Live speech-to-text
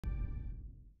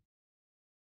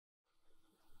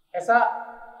Esa,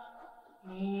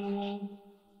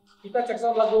 kita cek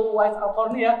soal lagu Uwais Al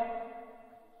Qarni ya.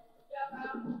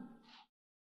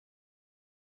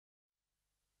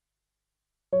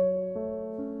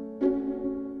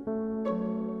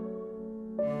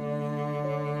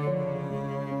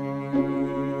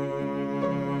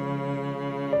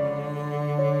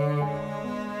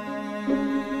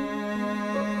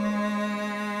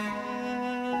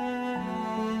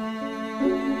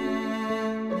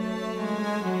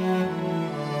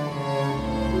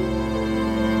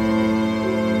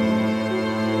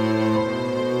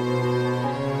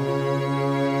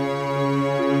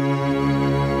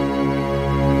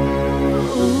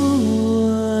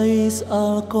 Uwais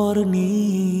Al Qarni,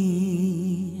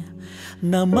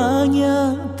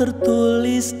 namanya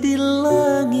tertulis di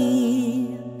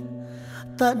langit,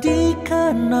 tak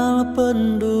dikenal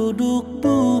penduduk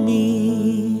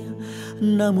bumi,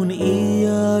 namun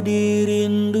ia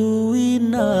dirindui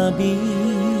Nabi.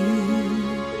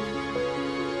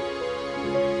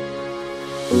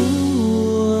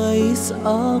 Uwais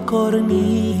Al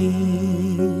Qarni,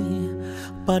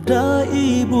 pada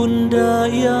ibunda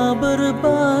ia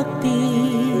berbakti,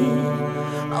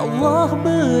 Allah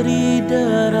beri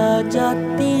derajat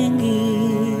tinggi,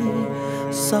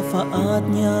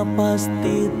 syafaatnya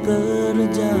pasti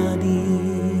terjadi.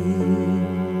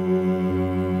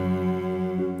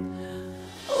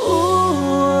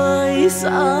 Uwais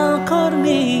Al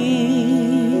Qarni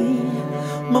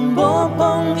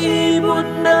membopong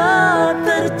ibunda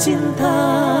tercinta,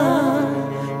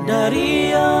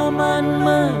 dari Yaman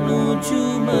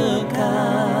menuju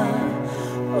Mekah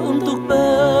untuk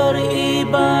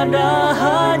beribadah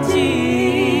haji.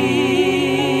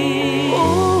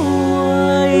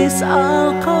 Uwais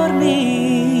Al Qarni,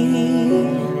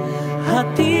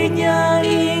 hatinya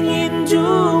ingin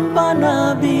jumpa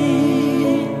Nabi,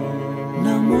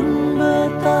 namun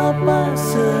betapa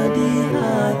sedih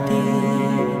hati,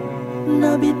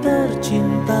 Nabi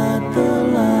tercinta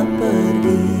telah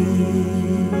pergi.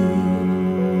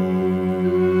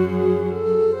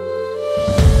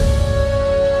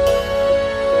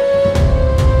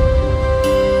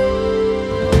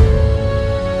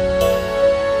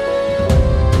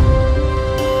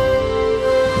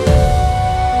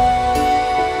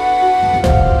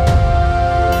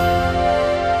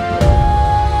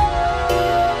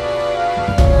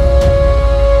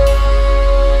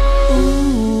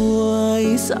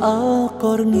 Al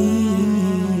Qarni,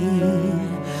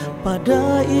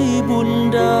 pada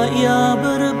ibunda ia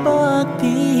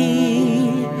berbakti,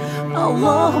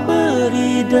 Allah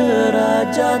beri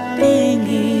derajat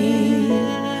tinggi,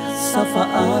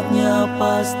 syafaatnya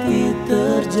pasti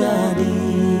terjadi.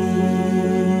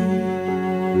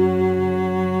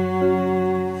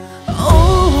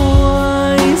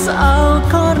 Uwais Al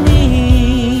Qarni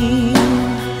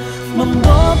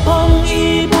membopong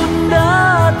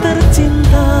ibunda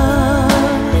tercinta,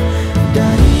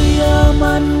 dari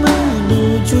Yaman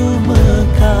menuju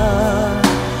Mekah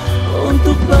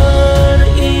untuk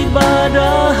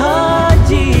beribadah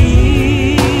haji.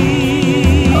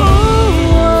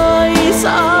 Uwais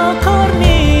Al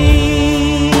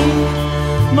Qarni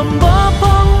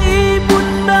membopong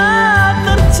ibunda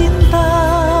tercinta,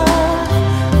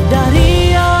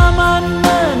 dari Yaman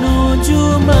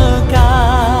menuju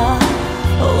Mekah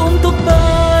untuk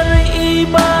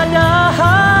beribadah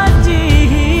haji.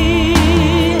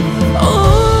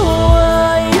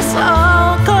 Uwais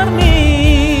Al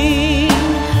Qarni,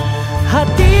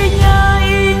 hatinya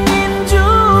ingin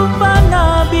jumpa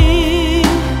Nabi,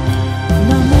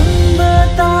 namun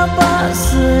betapa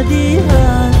sedih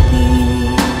hati,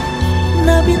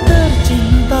 Nabi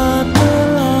tercinta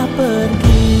telah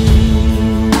pergi.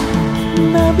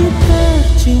 Nabi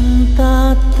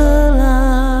tercinta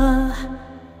telah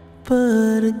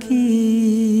pergi.